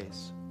different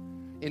ways.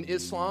 In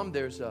Islam,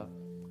 there's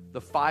the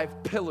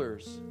 5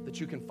 pillars that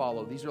you can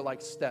follow. These are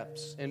like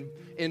steps.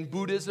 In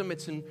Buddhism,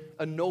 it's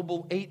a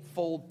noble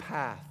 8-fold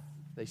path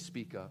they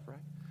speak of, right?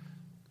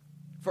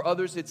 For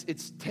others,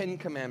 it's 10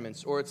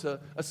 commandments, or it's a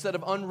set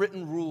of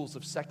unwritten rules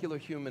of secular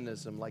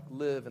humanism, like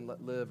live and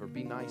let live, or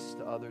be nice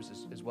to others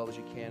as well as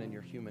you can in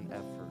your human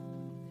effort,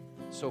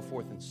 so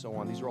forth and so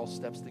on. These are all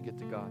steps to get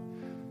to God.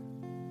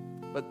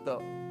 But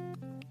the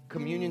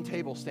communion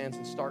table stands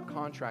in stark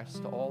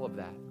contrast to all of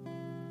that.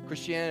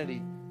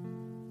 Christianity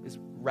is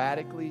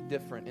radically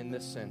different in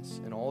this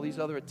sense. And all these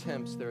other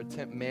attempts,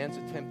 man's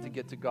attempt to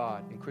get to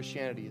God. In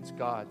Christianity, it's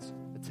God's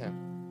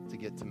attempt to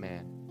get to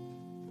man.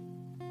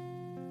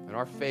 And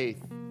our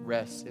faith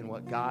rests in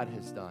what God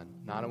has done,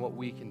 not in what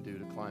we can do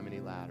to climb any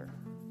ladder.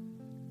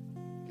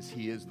 Because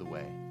he is the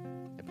way.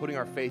 And putting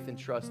our faith and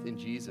trust in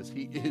Jesus,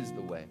 he is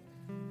the way.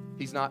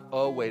 He's not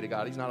a way to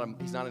God. He's not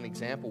an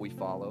example we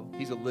follow.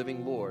 He's a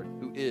living Lord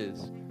who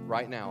is,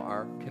 right now,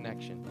 our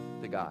connection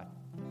to God.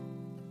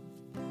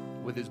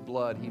 With his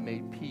blood, he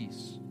made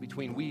peace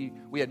between we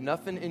had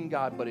nothing in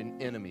God but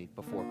an enemy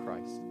before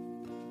Christ.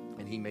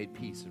 And he made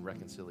peace and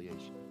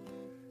reconciliation.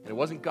 And it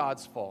wasn't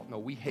God's fault. No,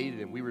 we hated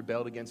him. We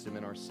rebelled against him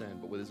in our sin.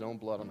 But with his own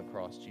blood on the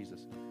cross,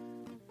 Jesus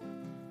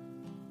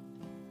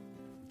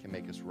can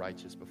make us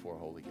righteous before a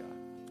holy God.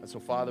 And so,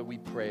 Father, we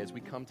pray as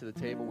we come to the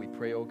table, we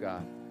pray, oh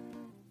God,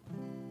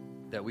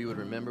 that we would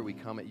remember we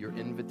come at your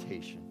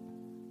invitation.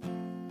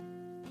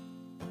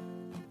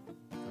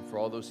 And for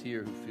all those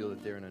here who feel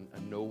that they're in a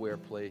nowhere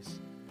place,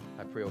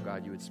 I pray, oh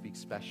God, you would speak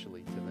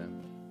specially to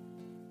them.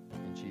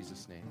 In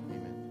Jesus' name,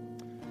 amen.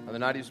 On the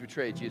night he was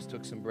betrayed, Jesus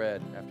took some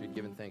bread. After he'd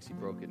given thanks, he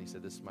broke it, and he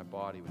said, this is my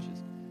body, which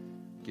is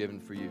given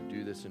for you.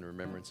 Do this in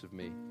remembrance of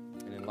me.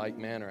 And in like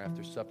manner,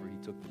 after supper, he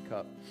took the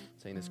cup,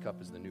 saying, this cup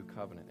is the new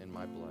covenant in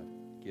my blood,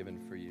 given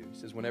for you. He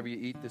says, whenever you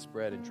eat this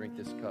bread and drink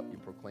this cup, you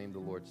proclaim the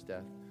Lord's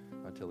death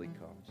until he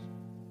comes.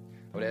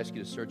 I would ask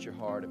you to search your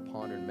heart and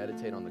ponder and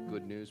meditate on the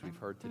good news we've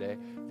heard today.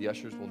 The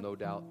ushers will no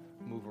doubt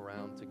move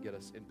around to get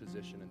us in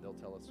position, and they'll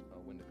tell us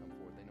when to come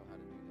forward. They know how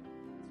to do that.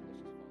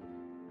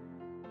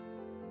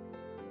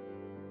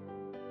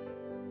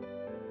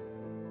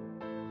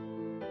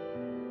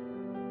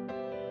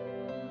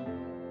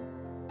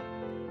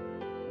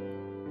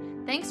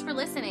 So let's just Thanks for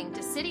listening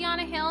to City on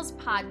a Hill's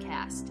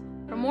podcast.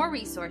 For more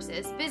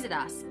resources, visit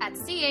us at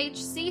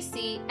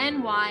chccny.com.